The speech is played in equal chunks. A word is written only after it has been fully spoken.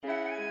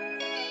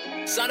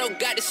Sono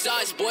got the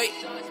sauce, boy.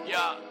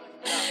 Yeah.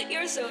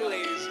 You're so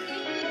lazy.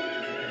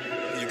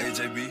 You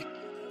AJB?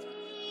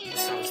 You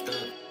so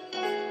stupid.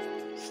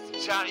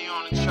 StenJoddi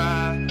on the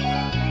track.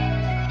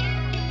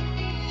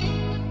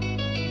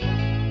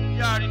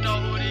 You already know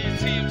who it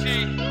is, DreamZ.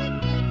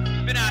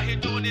 Been out here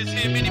doing this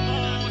here many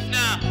moons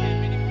now.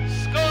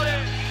 Go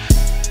there.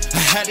 I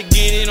had to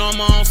get it on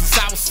my own since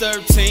I was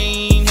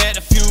 13. Had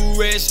a few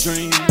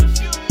ReZdReamZ.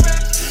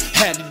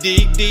 Had to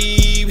dig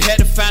deep, had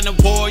to find a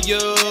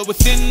warrior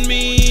within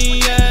me,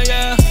 yeah,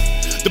 yeah.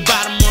 The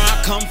bottom where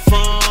I come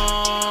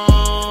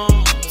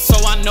from, so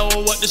I know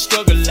what the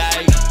struggle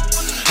like.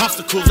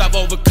 Obstacles I've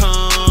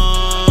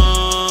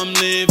overcome,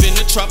 living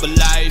a troubled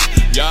life,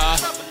 yeah.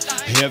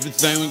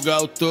 Everything we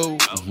go through,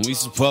 we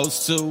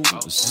supposed to,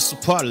 it's just a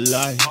part of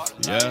life,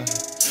 yeah.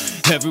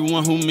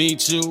 Everyone who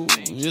meets you,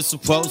 you're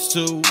supposed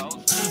to,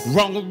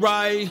 wrong or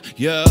right,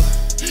 yeah.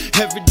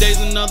 Every day's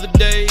another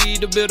day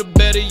to build a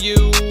better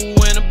you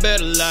and a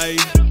better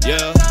life,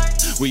 yeah.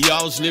 We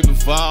all slip and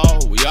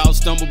fall, we all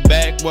stumble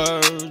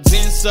backwards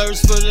in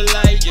search for the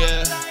light,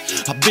 yeah.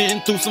 I've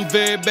been through some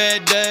very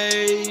bad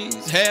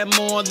days, had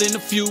more than a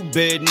few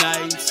bad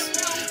nights.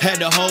 Had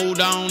to hold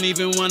on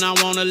even when I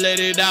wanna let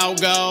it all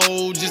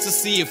go, just to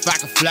see if I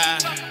could fly.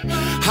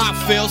 I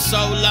felt so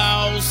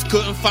lost,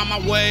 couldn't find my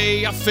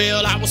way. I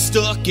felt I was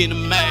stuck in a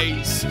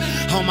maze.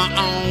 On my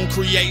own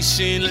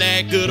creation,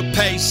 lack of the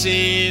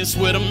patience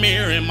with a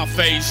mirror in my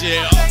face,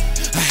 yeah.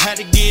 I had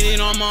to get it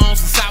on my own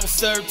since I was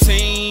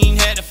 13.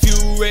 Had a few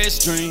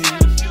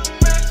ReZdReamZ.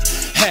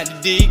 Had to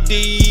dig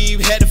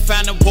deep, had to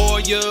find a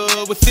warrior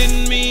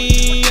within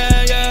me,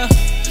 yeah, yeah.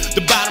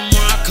 The bottom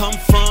where I come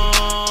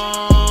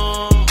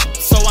from,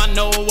 so I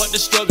know what the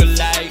struggle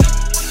like.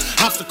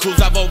 Obstacles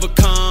I've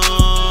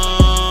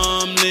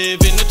overcome,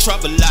 living a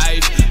troubled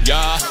life,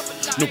 yeah.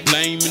 No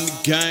blame in the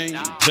game,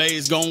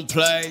 players gon'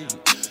 play,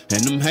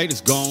 and them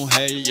haters gon'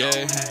 hate,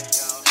 yeah.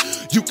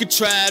 You can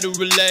try to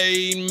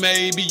relate,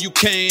 maybe you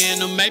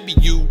can, or maybe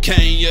you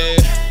can't, yeah.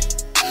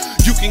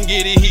 You can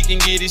get it, he can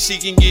get it, she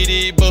can get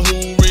it, but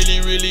who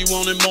really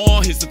wanted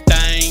more? Here's the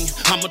thing,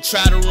 I'ma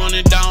try to run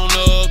it down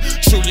up,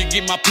 truly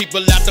get my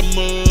people out the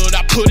mud,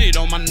 I put it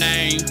on my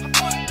name.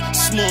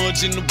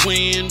 Smudge in the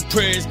wind,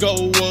 prayers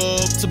go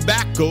up,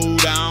 tobacco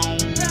down.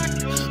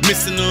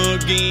 Missing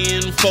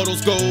again,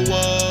 photos go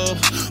up,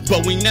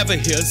 but we never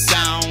hear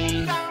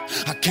sound.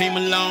 I came a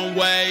long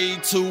way,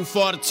 too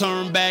far to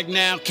turn back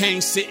now,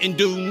 can't sit and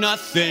do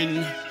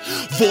nothing.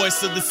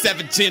 Voice of the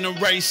 7th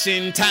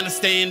generation, time to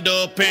stand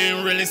up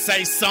and really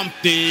say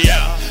something,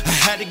 yeah. I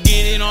had to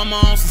get it on my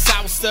own since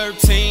I was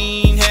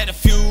 13, had a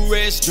few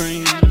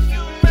ReZdReamZ.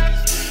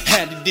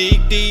 Had to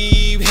dig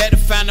deep, had to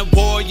find a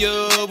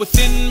warrior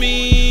within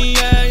me,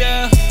 yeah.